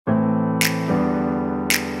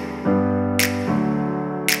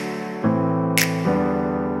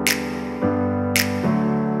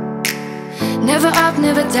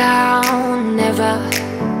never down, never.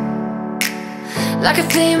 Like a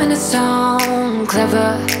theme in a song,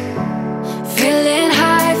 clever. Feeling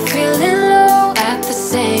high, feeling low at the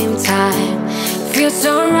same time. Feels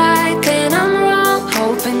so right, then I'm wrong,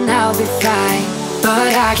 hoping I'll be fine.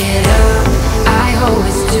 But I get up, I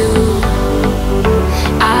always do.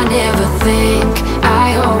 I never think,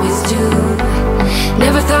 I always do.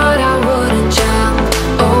 Never thought I wouldn't jump,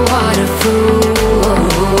 oh what a fool.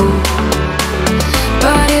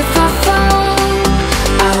 But if I fall,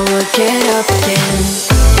 I will get up again.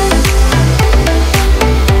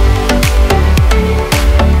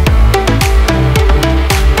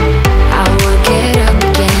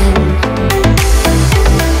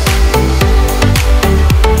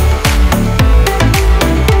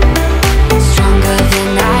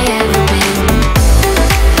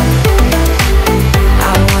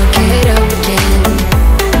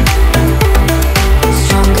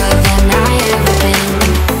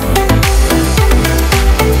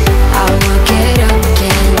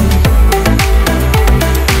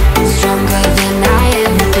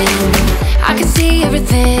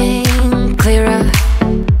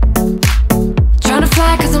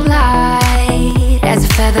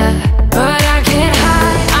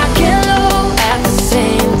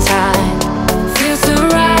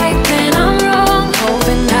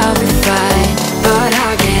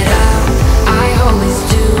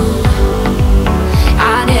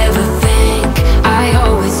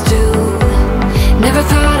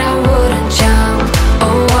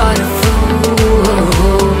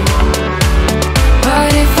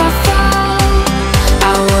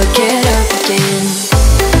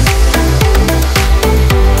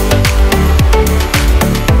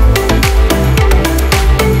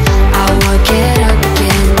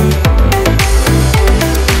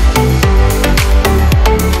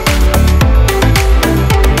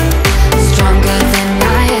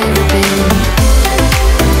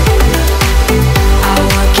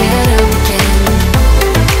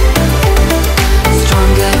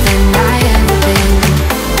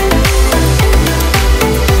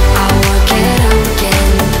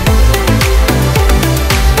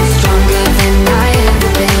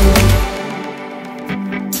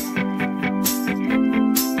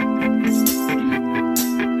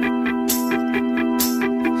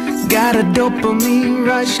 Got a dopamine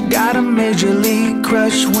rush, got a major league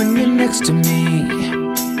crush when you're next to me.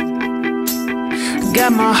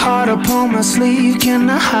 Got my heart upon my sleeve, can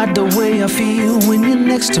I hide the way I feel when you're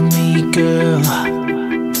next to me, girl? Got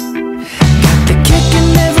the kick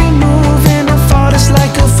in every move and I fought just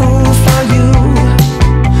like a fool for you,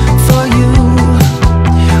 for you.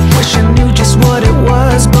 Wish I knew just what it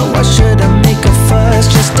was, but why should I make a fuss?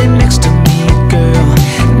 Just stay next to me, girl,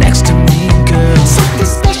 next to me, girl. Something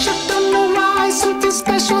special, don't know why, something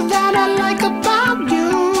special that I like about you,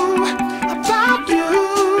 about you.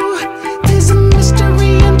 There's a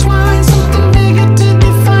mystery entwined, something bigger to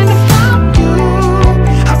define about you,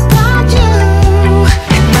 about you.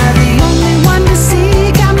 Am I the only one to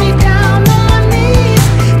see? Got me down on my knees,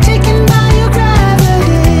 taken by your grace.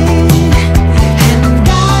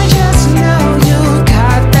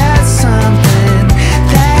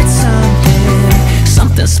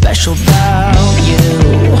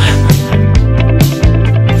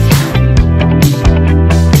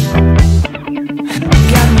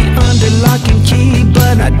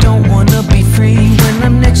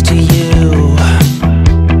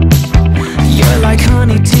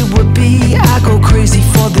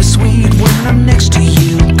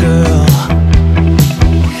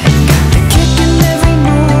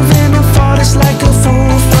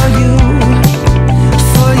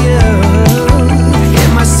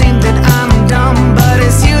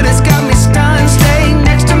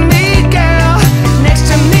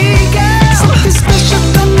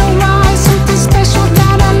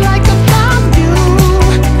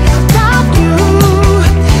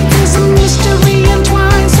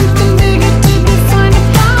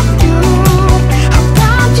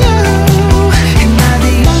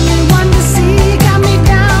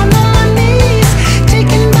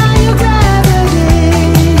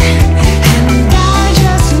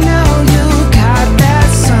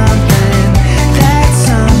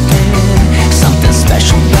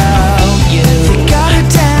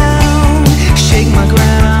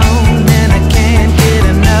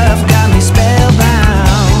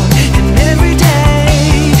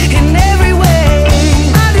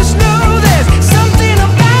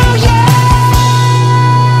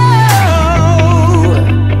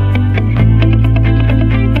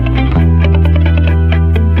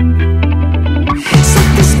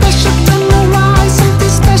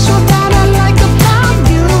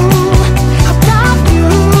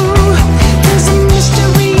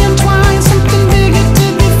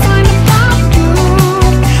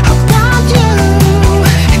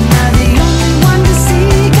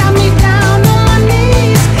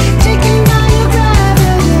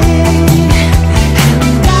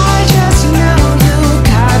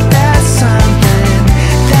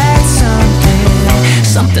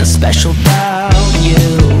 special about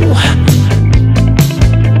you.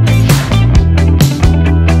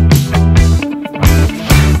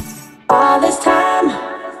 All this time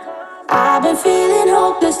I've been feeling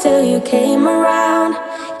hopeless till you came around,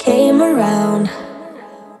 came around.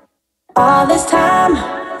 All this time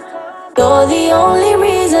you're the only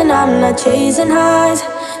reason I'm not chasing highs,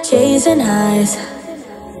 chasing highs.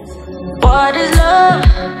 What is love?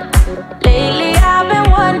 Lately I've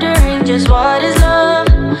been wondering just what is love?